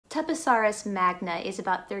Tepesaurus Magna is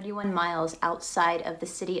about 31 miles outside of the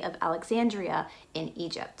city of Alexandria in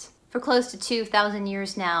Egypt. For close to 2,000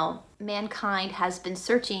 years now, mankind has been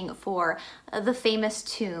searching for the famous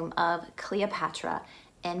tomb of Cleopatra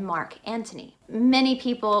and Mark Antony. Many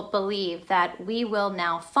people believe that we will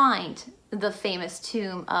now find the famous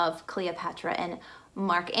tomb of Cleopatra and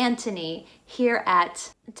Mark Antony here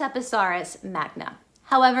at Tepesaurus Magna.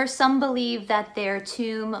 However, some believe that their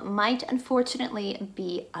tomb might unfortunately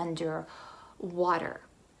be under water.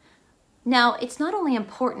 Now, it's not only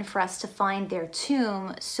important for us to find their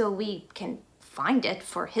tomb so we can find it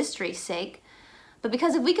for history's sake, but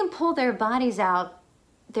because if we can pull their bodies out,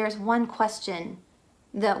 there's one question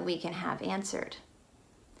that we can have answered.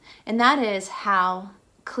 And that is how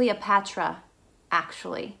Cleopatra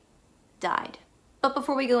actually died. But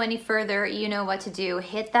before we go any further, you know what to do.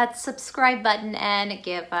 Hit that subscribe button and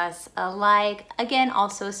give us a like. Again,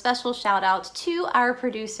 also a special shout out to our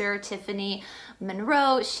producer, Tiffany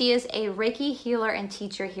Monroe. She is a Reiki healer and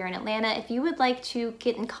teacher here in Atlanta. If you would like to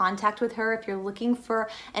get in contact with her, if you're looking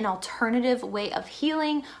for an alternative way of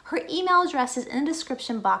healing, her email address is in the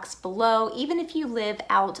description box below. Even if you live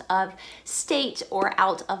out of state or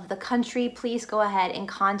out of the country, please go ahead and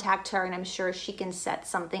contact her, and I'm sure she can set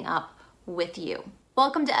something up with you.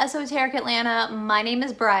 Welcome to Esoteric Atlanta. My name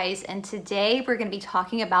is Bryce, and today we're going to be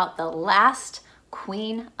talking about the last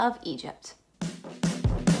queen of Egypt.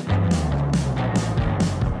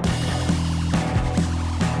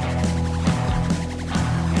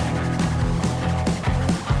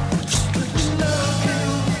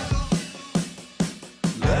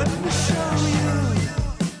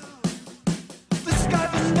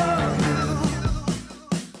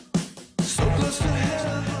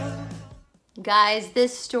 Guys,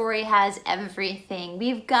 this story has everything.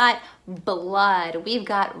 We've got blood, we've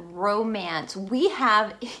got romance, we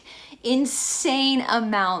have insane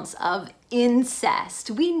amounts of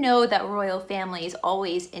incest. We know that royal families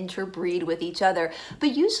always interbreed with each other,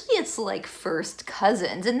 but usually it's like first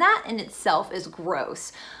cousins, and that in itself is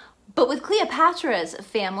gross. But with Cleopatra's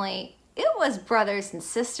family, it was brothers and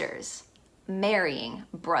sisters marrying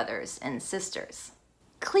brothers and sisters.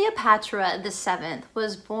 Cleopatra VII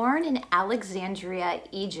was born in Alexandria,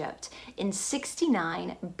 Egypt in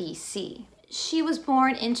 69 BC. She was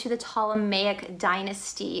born into the Ptolemaic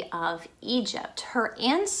dynasty of Egypt. Her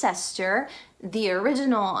ancestor, the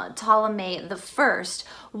original Ptolemy I,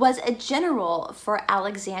 was a general for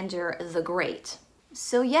Alexander the Great.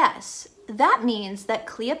 So yes, that means that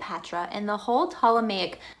Cleopatra and the whole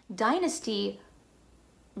Ptolemaic dynasty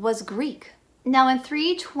was Greek. Now in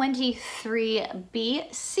 323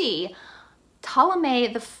 BC,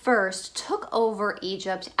 Ptolemy I took over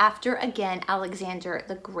Egypt after again Alexander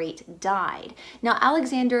the Great died. Now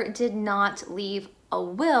Alexander did not leave a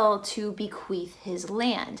will to bequeath his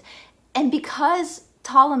land. And because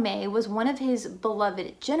Ptolemy was one of his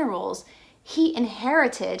beloved generals, he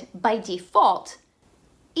inherited by default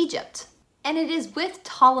Egypt. And it is with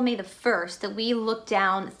Ptolemy I that we look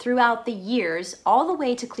down throughout the years, all the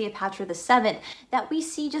way to Cleopatra VII, that we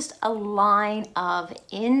see just a line of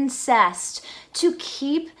incest to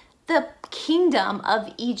keep the kingdom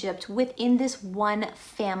of Egypt within this one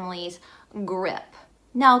family's grip.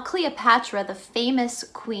 Now, Cleopatra, the famous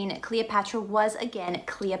Queen Cleopatra, was again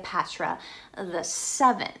Cleopatra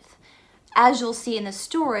VII. As you'll see in the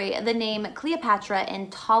story, the name Cleopatra and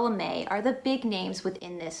Ptolemy are the big names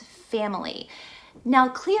within this family. Now,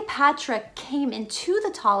 Cleopatra came into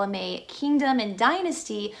the Ptolemaic kingdom and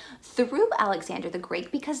dynasty through Alexander the Great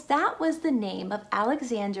because that was the name of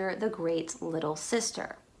Alexander the Great's little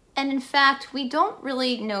sister. And in fact, we don't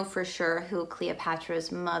really know for sure who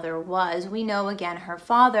Cleopatra's mother was. We know again her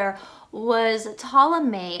father was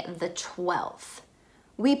Ptolemy the 12th.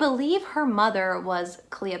 We believe her mother was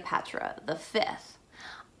Cleopatra V.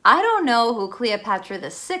 I don't know who Cleopatra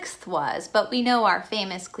VI was, but we know our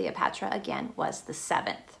famous Cleopatra, again, was the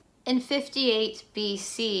 7th. In 58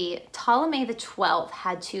 BC, Ptolemy XII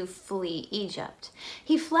had to flee Egypt.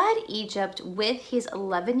 He fled Egypt with his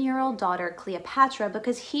 11-year-old daughter Cleopatra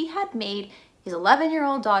because he had made his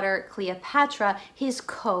 11-year-old daughter Cleopatra his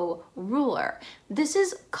co-ruler. This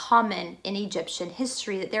is common in Egyptian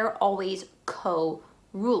history that there are always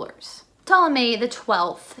co-rulers. Ptolemy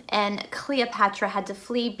XII and Cleopatra had to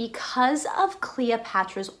flee because of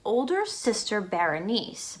Cleopatra's older sister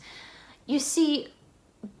Berenice. You see,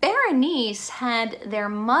 Berenice had their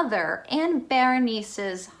mother and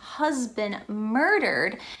Berenice's husband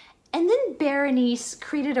murdered, and then Berenice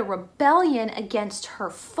created a rebellion against her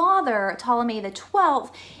father, Ptolemy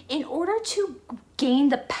XII, in order to gain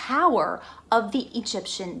the power of the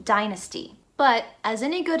Egyptian dynasty. But as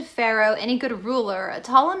any good pharaoh, any good ruler,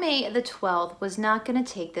 Ptolemy the 12th was not going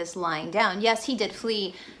to take this lying down. Yes, he did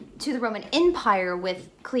flee to the Roman Empire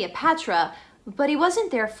with Cleopatra, but he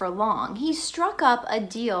wasn't there for long. He struck up a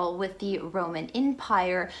deal with the Roman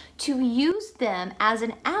Empire to use them as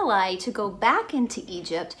an ally to go back into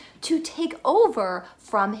Egypt to take over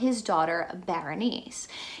from his daughter Berenice.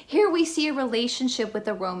 Here we see a relationship with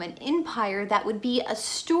the Roman Empire that would be a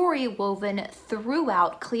story woven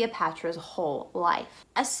throughout Cleopatra's whole life.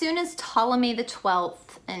 As soon as Ptolemy the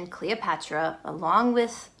 12th and Cleopatra, along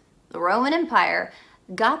with the Roman Empire,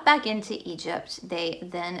 got back into Egypt, they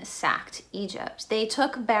then sacked Egypt. They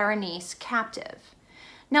took Berenice captive.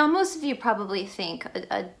 Now, most of you probably think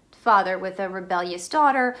a father with a rebellious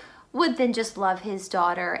daughter would then just love his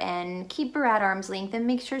daughter and keep her at arm's length and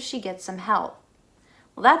make sure she gets some help.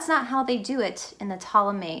 Well, that's not how they do it in the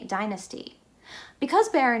Ptolemy dynasty. Because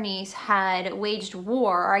Berenice had waged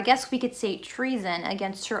war, or I guess we could say treason,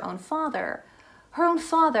 against her own father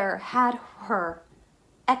had her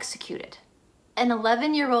executed. An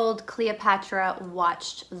 11-year-old Cleopatra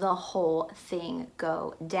watched the whole thing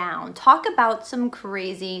go down. Talk about some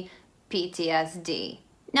crazy PTSD.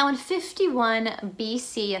 Now in 51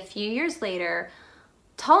 BC, a few years later,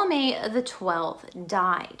 Ptolemy the 12th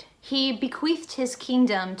died. He bequeathed his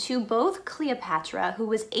kingdom to both Cleopatra, who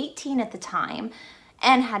was 18 at the time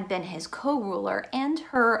and had been his co-ruler, and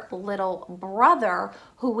her little brother,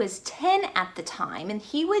 who was 10 at the time, and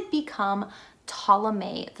he would become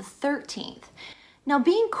Ptolemy the 13th. Now,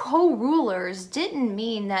 being co-rulers didn't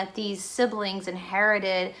mean that these siblings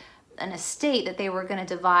inherited an estate that they were going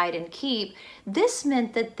to divide and keep. This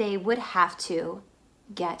meant that they would have to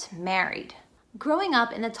get married. Growing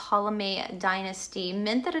up in the Ptolemy dynasty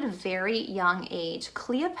meant that at a very young age,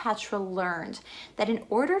 Cleopatra learned that in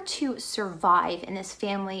order to survive in this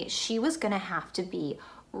family, she was going to have to be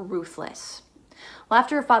ruthless. Well,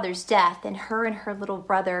 after her father's death, and her little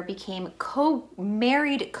brother became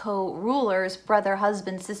married co-rulers, brother,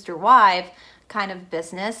 husband, sister, wife kind of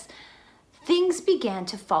business, things began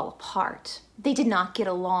to fall apart. They did not get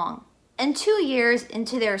along. And 2 years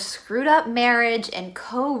into their screwed up marriage and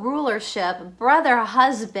co-rulership, brother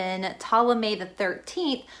husband Ptolemy the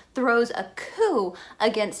 13th throws a coup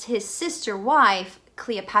against his sister wife,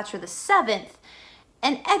 Cleopatra the 7th,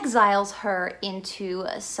 and exiles her into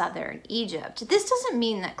southern Egypt. This doesn't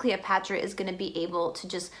mean that Cleopatra is going to be able to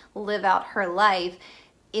just live out her life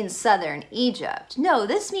in southern Egypt. No,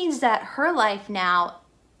 this means that her life now,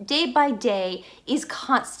 day by day, is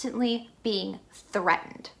constantly being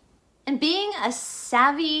threatened. And being a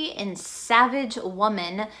savvy and savage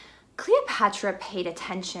woman, Cleopatra paid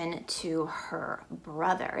attention to her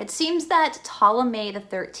brother. It seems that Ptolemy the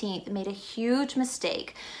 13th made a huge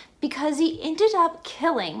mistake because he ended up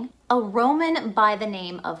killing a Roman by the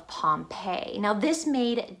name of Pompey. Now, this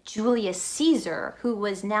made Julius Caesar, who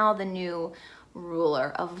was now the new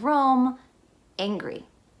ruler of Rome, angry.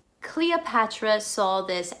 Cleopatra saw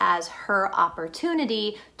this as her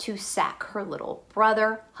opportunity to sack her little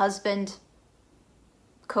brother, husband,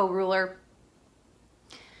 co-ruler.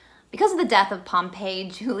 Because of the death of Pompey,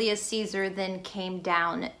 Julius Caesar then came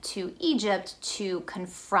down to Egypt to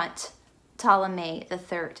confront Ptolemy the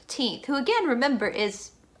 13th, who again, remember,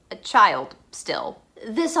 is a child still.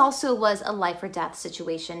 This also was a life or death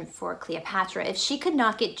situation for Cleopatra. If she could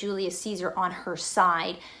not get Julius Caesar on her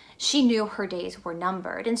side, she knew her days were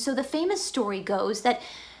numbered. And so the famous story goes that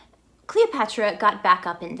Cleopatra got back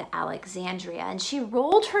up into Alexandria, and she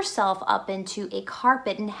rolled herself up into a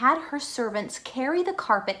carpet and had her servants carry the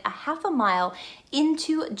carpet a half a mile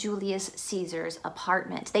into Julius Caesar's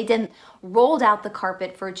apartment. They then rolled out the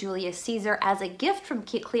carpet for Julius Caesar as a gift from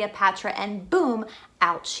Cleopatra, and boom,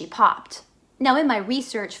 out she popped. Now, in my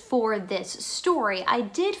research for this story, I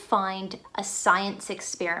did find a science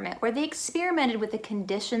experiment where they experimented with the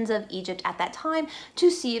conditions of Egypt at that time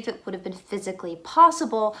to see if it would have been physically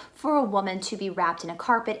possible for a woman to be wrapped in a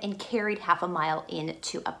carpet and carried half a mile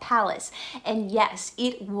into a palace. And yes,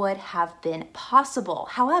 it would have been possible.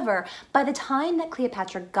 However, by the time that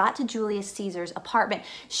Cleopatra got to Julius Caesar's apartment,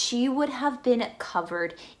 she would have been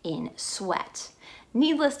covered in sweat.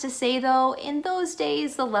 Needless to say, though, in those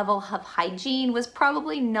days, the level of hygiene was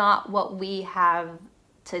probably not what we have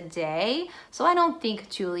today, so I don't think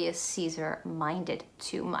Julius Caesar minded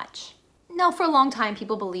too much. Now, for a long time,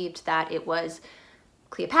 people believed that it was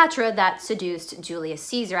Cleopatra that seduced Julius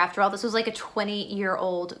Caesar. After all, this was like a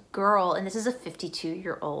 20-year-old girl, and this is a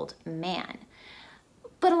 52-year-old man.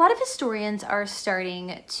 But a lot of historians are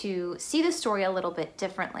starting to see the story a little bit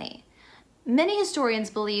differently. Many historians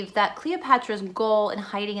believe that Cleopatra's goal in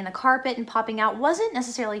hiding in the carpet and popping out wasn't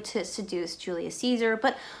necessarily to seduce Julius Caesar,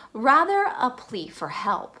 but rather a plea for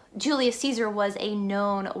help. Julius Caesar was a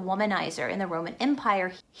known womanizer in the Roman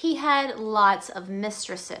Empire. He had lots of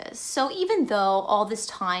mistresses. So even though all this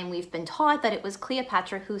time we've been taught that it was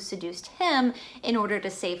Cleopatra who seduced him in order to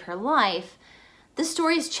save her life, the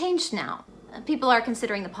story's changed now. People are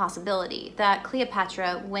considering the possibility that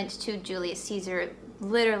Cleopatra went to Julius Caesar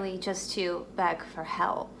literally just to beg for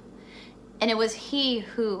help. And it was he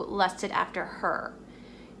who lusted after her.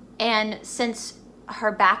 And since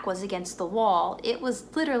her back was against the wall, it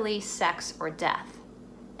was literally sex or death.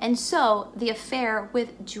 And so the affair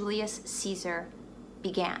with Julius Caesar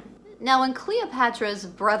began. Now, when Cleopatra's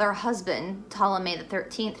brother husband, Ptolemy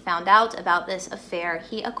XIII, found out about this affair,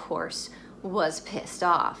 he, of course, was pissed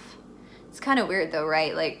off. It's kind of weird though,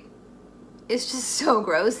 right? Like, it's just so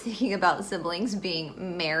gross thinking about siblings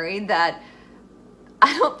being married that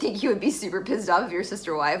I don't think you would be super pissed off if your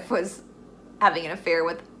sister wife was having an affair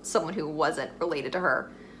with someone who wasn't related to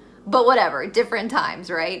her. But whatever, different times,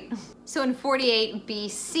 right? So in 48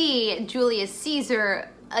 BC, Julius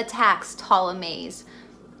Caesar attacks Ptolemy's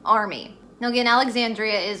army. Now again,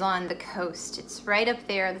 Alexandria is on the coast. It's right up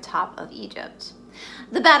there at the top of Egypt.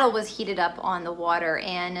 The battle was heated up on the water,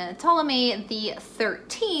 and Ptolemy the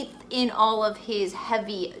 13th, in all of his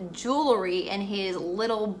heavy jewelry and his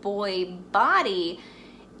little boy body,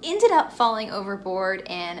 ended up falling overboard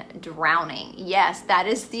and drowning. Yes, that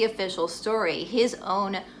is the official story. His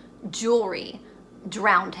own jewelry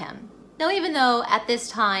drowned him. Now, even though at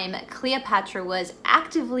this time Cleopatra was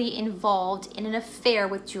actively involved in an affair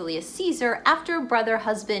with Julius Caesar after brother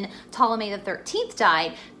husband Ptolemy XIII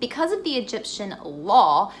died, because of the Egyptian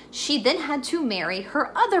law, she then had to marry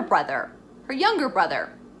her other brother, her younger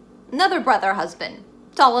brother, another brother husband,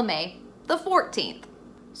 Ptolemy XIV.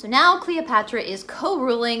 So now Cleopatra is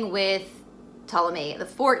co-ruling with Ptolemy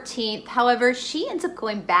XIV. However, she ends up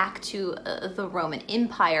going back to the Roman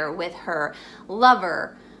Empire with her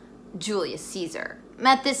lover, Julius Caesar.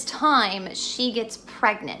 At this time, she gets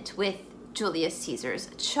pregnant with Julius Caesar's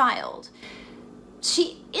child.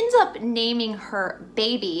 She ends up naming her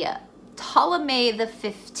baby Ptolemy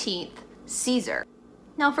XV Caesar.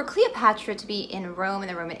 Now, for Cleopatra to be in Rome in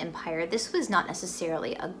the Roman Empire, this was not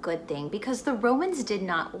necessarily a good thing because the Romans did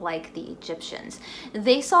not like the Egyptians.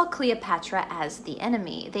 They saw Cleopatra as the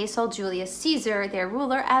enemy. They saw Julius Caesar, their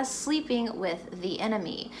ruler, as sleeping with the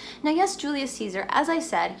enemy. Now, yes, Julius Caesar, as I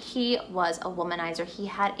said, he was a womanizer. He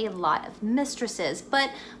had a lot of mistresses,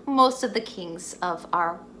 but most of the kings of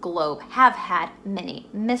our globe have had many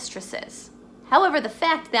mistresses. However, the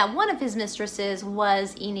fact that one of his mistresses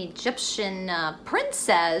was an Egyptian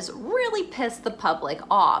princess really pissed the public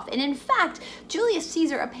off. And in fact, Julius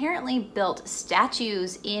Caesar apparently built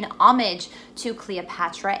statues in homage to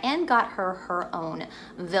Cleopatra and got her her own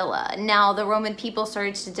villa. Now, the Roman people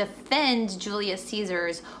started to defend Julius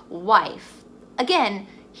Caesar's wife. Again,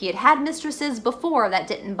 he had had mistresses before that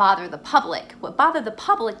didn't bother the public. What bothered the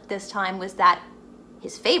public this time was that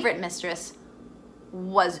his favorite mistress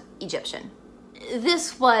was Egyptian.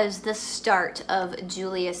 This was the start of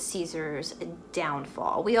Julius Caesar's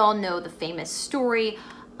downfall. We all know the famous story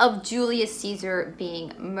of Julius Caesar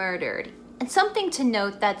being murdered. And something to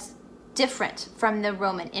note that's different from the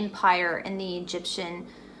Roman Empire and the Egyptian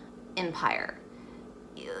Empire.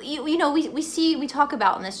 You know, we talk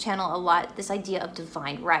about on this channel a lot this idea of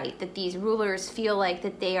divine right, that these rulers feel like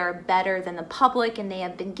that they are better than the public and they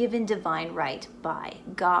have been given divine right by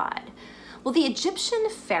God. Well, the Egyptian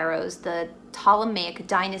pharaohs, the Ptolemaic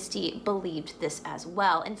dynasty, believed this as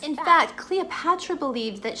well. In fact, Cleopatra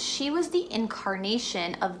believed that she was the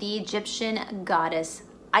incarnation of the Egyptian goddess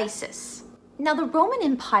Isis. Now, the Roman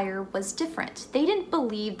Empire was different. They didn't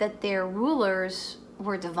believe that their rulers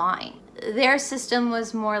were divine. Their system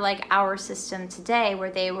was more like our system today,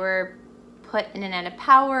 where they were put in and out of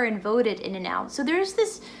power and voted in and out. So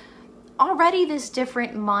there's already this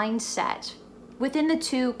different mindset within the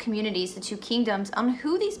two communities, the two kingdoms, on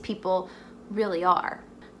who these people really are.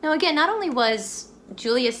 Now again, not only was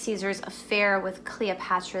Julius Caesar's affair with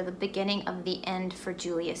Cleopatra the beginning of the end for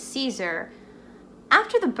Julius Caesar,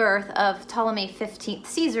 after the birth of Ptolemy XV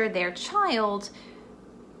Caesar, their child,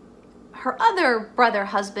 her other brother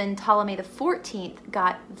husband, Ptolemy XIV,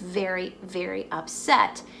 got very, very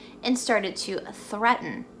upset and started to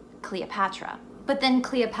threaten Cleopatra. But then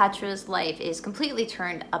Cleopatra's life is completely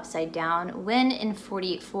turned upside down when in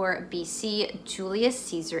 44 BC, Julius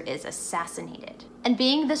Caesar is assassinated. And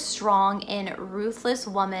being the strong and ruthless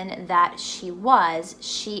woman that she was,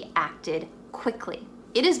 she acted quickly.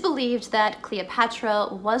 It is believed that Cleopatra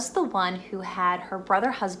was the one who had her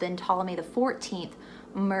brother husband Ptolemy XIV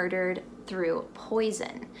murdered through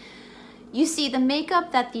poison. You see, the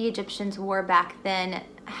makeup that the Egyptians wore back then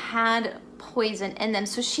had poison in them,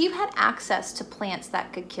 so she had access to plants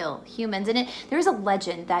that could kill humans. And there's a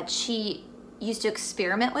legend that she used to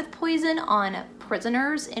experiment with poison on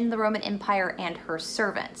prisoners in the Roman Empire and her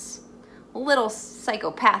servants. A little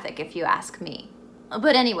psychopathic, if you ask me.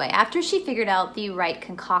 But anyway, after she figured out the right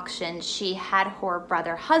concoction, she had her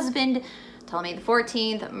brother husband, Ptolemy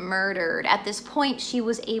XIV, murdered. At this point, she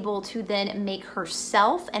was able to then make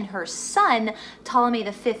herself and her son, Ptolemy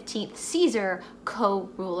XV Caesar,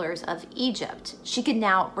 co-rulers of Egypt. She could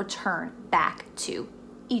now return back to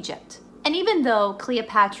Egypt. And even though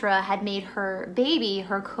Cleopatra had made her baby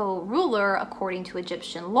her co-ruler according to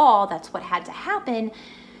Egyptian law, that's what had to happen,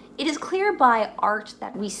 it is clear by art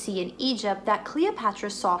that we see in Egypt that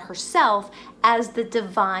Cleopatra saw herself as the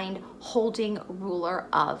divine holding ruler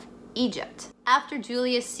of Egypt. After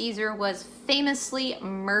Julius Caesar was famously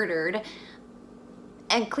murdered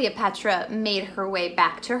and Cleopatra made her way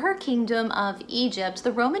back to her kingdom of Egypt,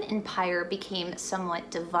 the Roman Empire became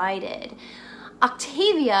somewhat divided.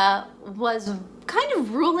 Octavia was kind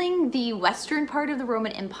of ruling the western part of the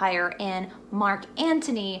Roman Empire, and Mark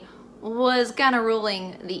Antony was kind of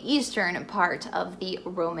ruling the eastern part of the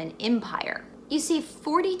Roman Empire. You see,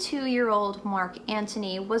 42-year-old Mark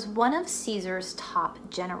Antony was one of Caesar's top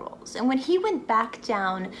generals, and when he went back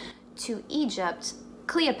down to Egypt,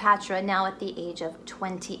 Cleopatra, now at the age of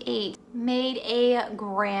 28, made a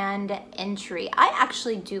grand entry. I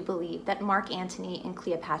actually do believe that Mark Antony and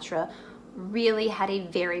Cleopatra really had a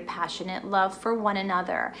very passionate love for one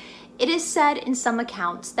another. It is said in some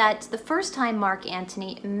accounts that the first time Mark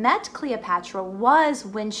Antony met Cleopatra was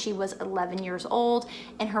when she was 11 years old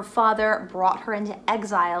and her father brought her into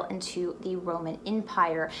exile into the Roman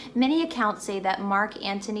Empire. Many accounts say that Mark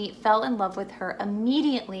Antony fell in love with her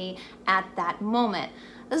immediately at that moment.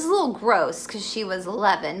 This is a little gross because she was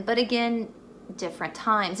 11, but again, different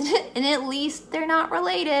times, and at least they're not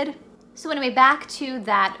related. So anyway, back to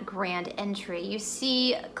that grand entry. You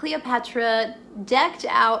see Cleopatra decked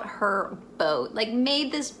out her boat, like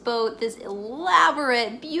made this boat this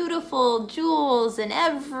elaborate, beautiful jewels and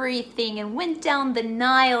everything, and went down the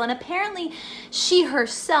Nile, and apparently she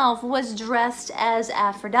herself was dressed as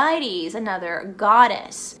Aphrodite, another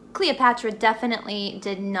goddess. Cleopatra definitely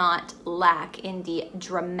did not lack in the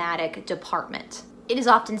dramatic department. It is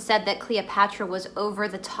often said that Cleopatra was over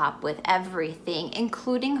the top with everything,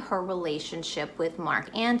 including her relationship with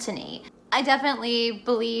Mark Antony. I definitely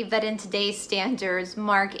believe that in today's standards,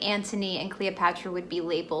 Mark Antony and Cleopatra would be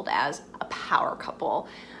labeled as a power couple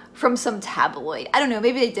from some tabloid. I don't know,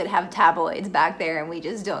 maybe they did have tabloids back there and we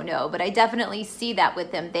just don't know, but I definitely see that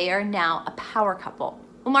with them. They are now a power couple.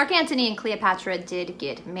 Well, Mark Antony and Cleopatra did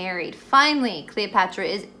get married. Finally, Cleopatra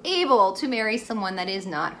is able to marry someone that is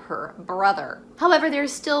not her brother. However,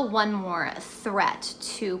 there's still one more threat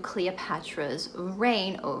to Cleopatra's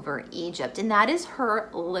reign over Egypt, and that is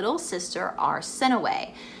her little sister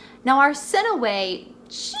Arsinoe. Now, Arsinoe,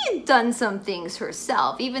 she had done some things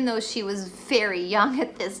herself. Even though she was very young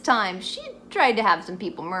at this time, she tried to have some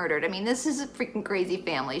people murdered. I mean, this is a freaking crazy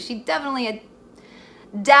family. She definitely had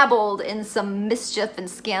dabbled in some mischief and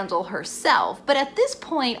scandal herself, but at this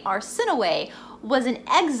point Arsinoe was in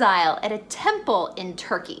exile at a temple in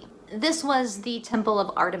Turkey. This was the Temple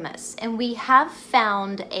of Artemis, and we have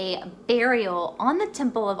found a burial on the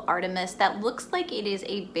Temple of Artemis that looks like it is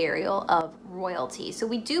a burial of royalty. So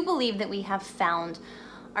we do believe that we have found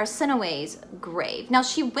Arsinoe's grave. Now,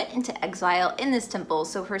 she went into exile in this temple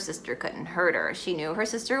so her sister couldn't hurt her. She knew her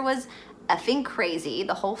sister was effing crazy,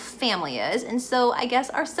 the whole family is, and so I guess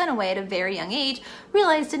Arsinoe at a very young age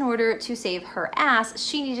realized in order to save her ass,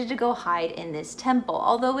 she needed to go hide in this temple,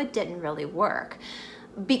 although it didn't really work.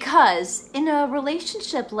 Because in a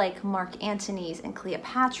relationship like Mark Antony's and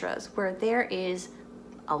Cleopatra's, where there is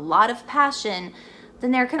a lot of passion,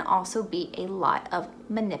 then there can also be a lot of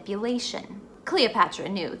manipulation. Cleopatra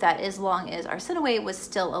knew that as long as Arsinoe was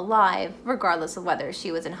still alive, regardless of whether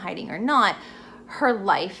she was in hiding or not, her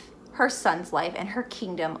life, her son's life, and her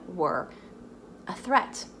kingdom were a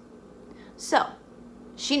threat. So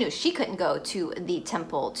she knew she couldn't go to the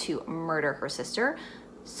temple to murder her sister,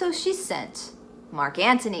 so she sent Mark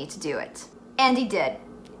Antony to do it. And he did.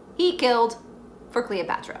 He killed for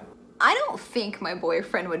Cleopatra. I don't think my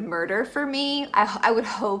boyfriend would murder for me. I would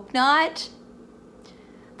hope not.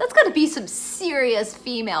 That's gotta be some serious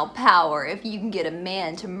female power if you can get a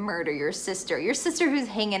man to murder your sister who's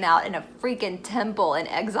hanging out in a freaking temple in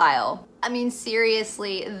exile. I mean,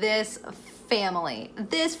 seriously, this family.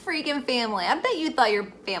 This freaking family. I bet you thought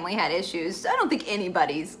your family had issues. I don't think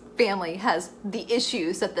anybody's family has the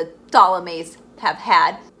issues that the Ptolemies have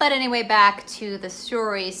had. But anyway, back to the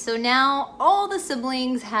story. So now all the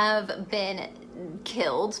siblings have been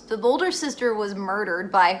killed. The older sister was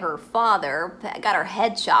murdered by her father, got her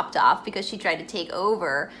head chopped off because she tried to take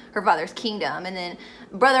over her father's kingdom. And then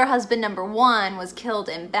brother husband number 1 was killed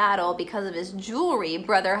in battle because of his jewelry.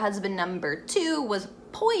 Brother husband number 2 was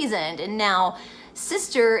poisoned, and now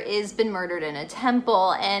sister is been murdered in a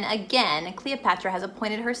temple. And again, Cleopatra has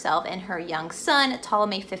appointed herself and her young son,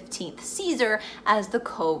 Ptolemy 15th Caesar, as the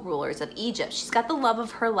co-rulers of Egypt. She's got the love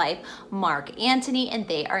of her life, Mark Antony, and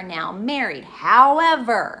they are now married.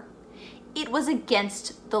 However, it was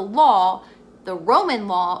against the law, the Roman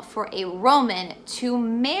law, for a Roman to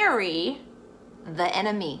marry the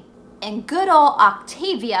enemy. And good old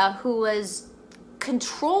Octavia, who was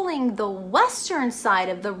controlling the western side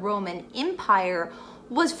of the Roman Empire,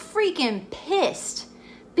 was freaking pissed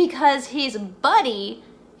because his buddy,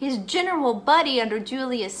 his general buddy under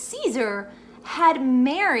Julius Caesar, had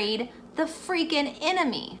married the freaking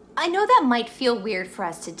enemy. I know that might feel weird for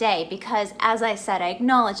us today because, as I said, I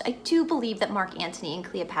acknowledge, I do believe that Mark Antony and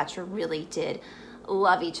Cleopatra really did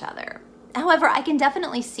love each other. However, I can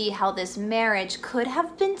definitely see how this marriage could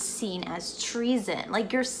have been seen as treason,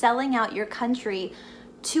 like you're selling out your country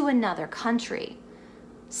to another country.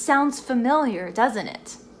 Sounds familiar, doesn't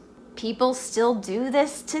it? People still do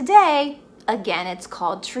this today. Again, it's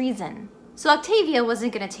called treason. So Octavia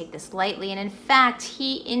wasn't going to take this lightly, and in fact,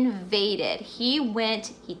 he invaded. He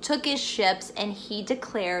went, he took his ships, and he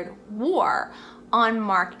declared war on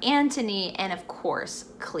Mark Antony and, of course,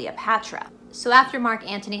 Cleopatra. So after Mark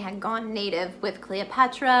Antony had gone native with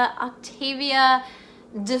Cleopatra, Octavia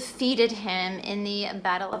defeated him in the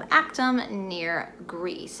Battle of Actium near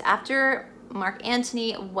Greece. After Mark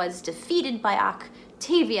Antony was defeated by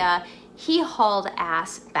Octavia, he hauled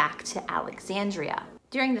ass back to Alexandria.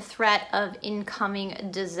 During the threat of incoming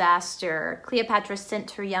disaster, Cleopatra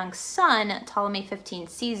sent her young son, Ptolemy 15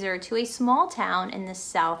 Caesar, to a small town in the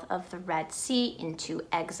south of the Red Sea into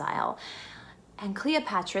exile. And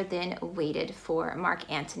Cleopatra then waited for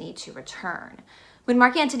Mark Antony to return. When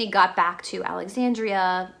Mark Antony got back to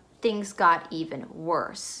Alexandria, things got even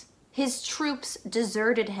worse. His troops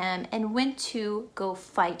deserted him and went to go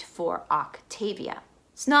fight for Octavia.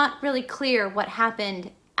 It's not really clear what happened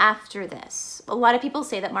after this. A lot of people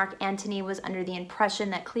say that Mark Antony was under the impression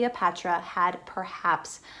that Cleopatra had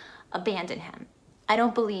perhaps abandoned him. I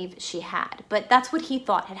don't believe she had, but that's what he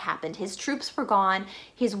thought had happened. His troops were gone,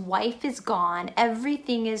 his wife is gone,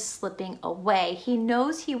 everything is slipping away. He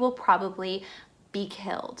knows he will probably be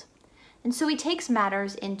killed. And so he takes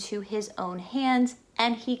matters into his own hands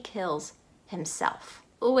and he kills himself.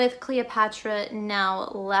 With Cleopatra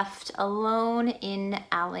now left alone in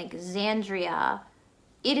Alexandria,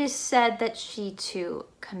 it is said that she too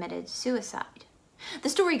committed suicide. The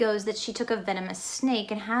story goes that she took a venomous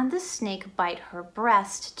snake and had the snake bite her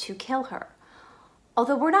breast to kill her.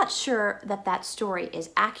 Although we're not sure that that story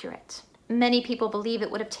is accurate. Many people believe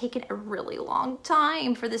it would have taken a really long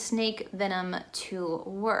time for the snake venom to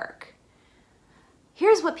work.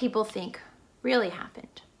 Here's what people think really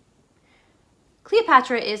happened.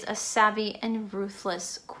 Cleopatra is a savvy and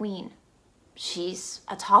ruthless queen. She's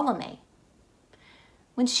a Ptolemy.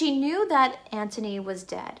 When she knew that Antony was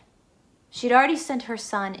dead, she'd already sent her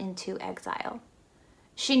son into exile.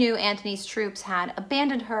 She knew Antony's troops had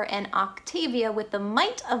abandoned her, and Octavia, with the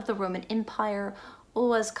might of the Roman Empire,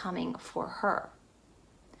 was coming for her.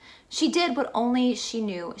 She did what only she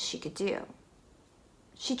knew she could do.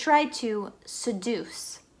 She tried to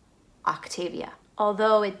seduce Octavia.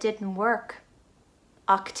 Although it didn't work,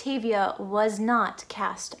 Octavia was not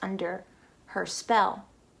cast under her spell.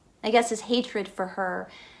 I guess his hatred for her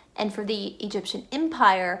and for the Egyptian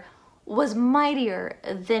Empire was mightier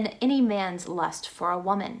than any man's lust for a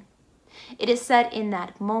woman. It is said in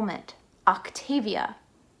that moment, Octavia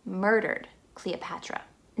murdered Cleopatra.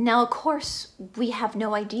 Now, of course, we have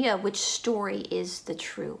no idea which story is the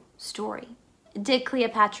true story. Did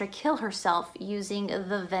Cleopatra kill herself using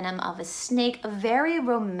the venom of a snake? A very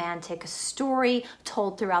romantic story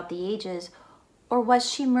told throughout the ages. Or was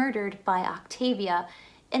she murdered by Octavia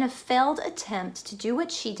in a failed attempt to do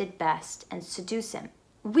what she did best and seduce him?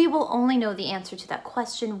 We will only know the answer to that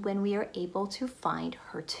question when we are able to find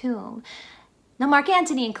her tomb. Now, Mark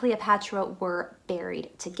Antony and Cleopatra were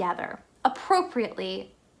buried together.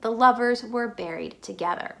 Appropriately, the lovers were buried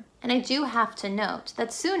together. And I do have to note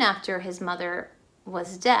that soon after his mother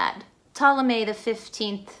was dead, Ptolemy the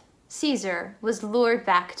 15th Caesar was lured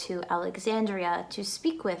back to Alexandria to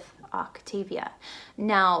speak with Octavia.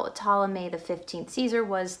 Now, Ptolemy the 15th Caesar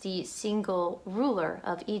was the single ruler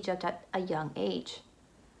of Egypt at a young age.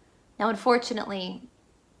 Now, unfortunately,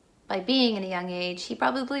 by being in a young age, he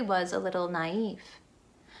probably was a little naive.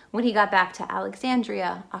 When he got back to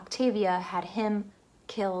Alexandria, Octavia had him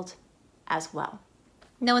killed as well.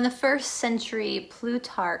 Now, in the 1st century,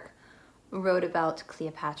 Plutarch wrote about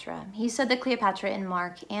Cleopatra. He said that Cleopatra and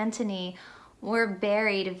Mark Antony were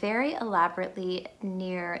buried very elaborately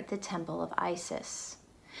near the temple of Isis.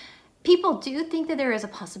 People do think that there is a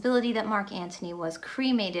possibility that Mark Antony was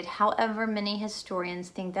cremated. However, many historians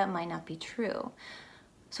think that might not be true.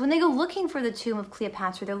 So when they go looking for the tomb of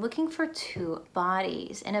Cleopatra, they're looking for 2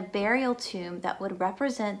 bodies in a burial tomb that would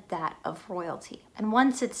represent that of royalty. And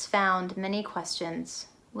once it's found, many questions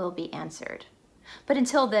will be answered. But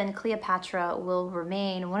until then, Cleopatra will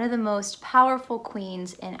remain one of the most powerful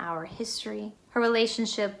queens in our history. Her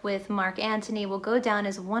relationship with Mark Antony will go down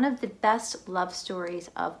as one of the best love stories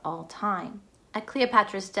of all time. At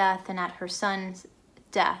Cleopatra's death and at her son's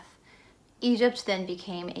death, Egypt then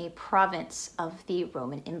became a province of the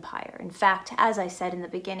Roman Empire. In fact, as I said in the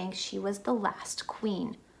beginning, she was the last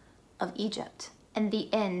queen of Egypt and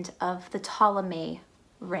the end of the Ptolemy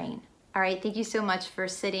reign. All right, thank you so much for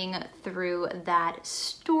sitting through that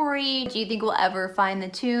story. Do you think we'll ever find the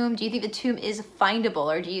tomb? Do you think the tomb is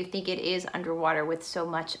findable, or do you think it is underwater with so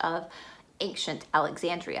much of ancient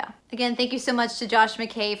Alexandria? Again, thank you so much to Josh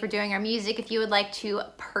McKay for doing our music. If you would like to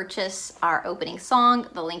purchase our opening song,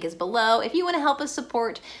 the link is below. If you want to help us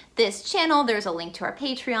support this channel, there's a link to our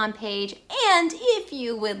Patreon page. And if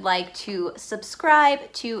you would like to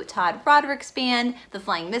subscribe to Todd Roderick's band, The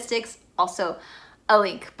Flying Mystics, also a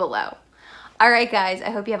link below. All right, guys,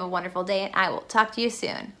 I hope you have a wonderful day, and I will talk to you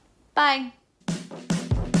soon. Bye.